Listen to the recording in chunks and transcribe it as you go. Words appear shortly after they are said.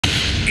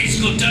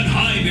इसको ton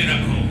high में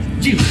रखो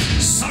जी।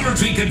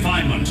 solitary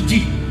confinement जी।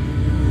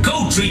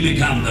 कोठरी में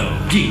काम दो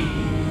जी।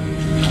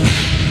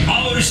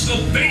 और इसको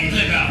पेट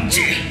लगा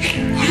जी।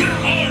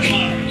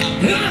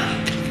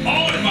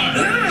 और मार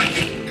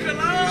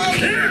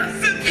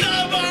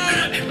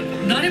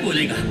नारे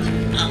बोलेगा।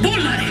 बोल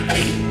नारे,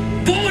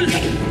 बोल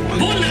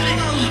नारे,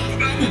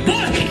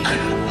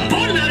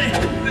 बोल नारे,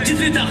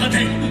 जितनी ताकत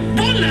है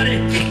बोल नारे।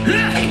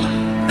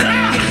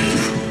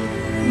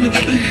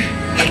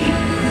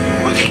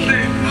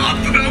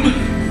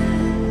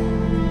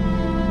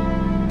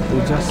 We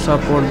just saw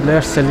Port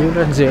Blair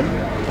Cellular Jail.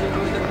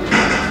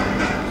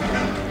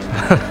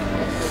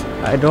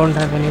 I don't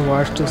have any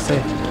words to say.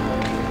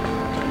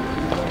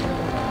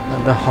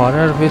 The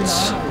horror which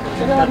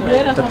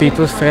the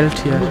people felt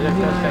here.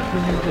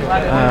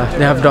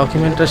 They have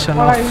documentation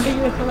of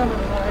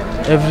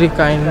every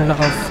kind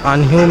of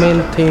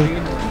unhumane thing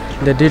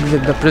they did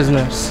with the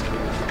prisoners.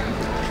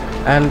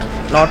 And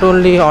not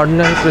only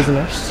ordinary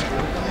prisoners,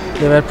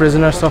 they were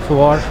prisoners of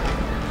war,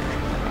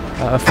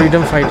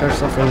 freedom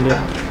fighters of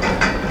India.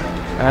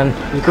 And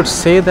you could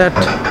say that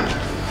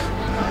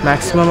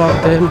maximum of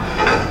them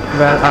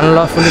were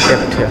unlawfully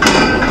kept here.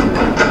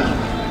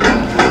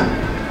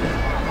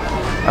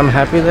 I'm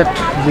happy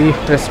that we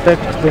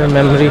respect their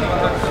memory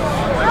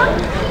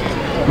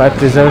by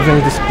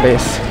preserving this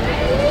place.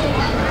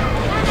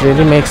 It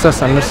really makes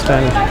us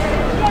understand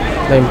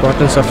the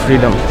importance of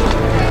freedom.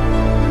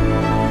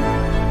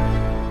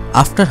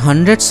 After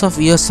hundreds of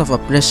years of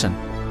oppression,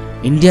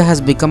 India has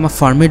become a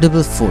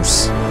formidable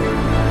force.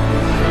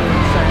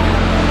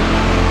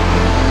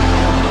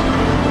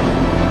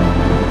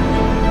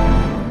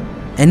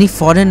 Any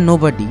foreign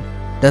nobody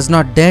does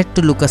not dare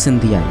to look us in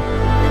the eye.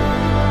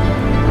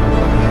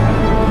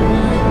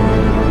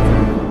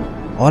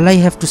 All I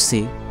have to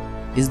say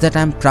is that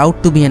I am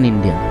proud to be an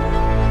Indian.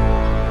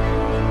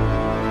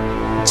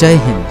 Jai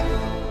Hind.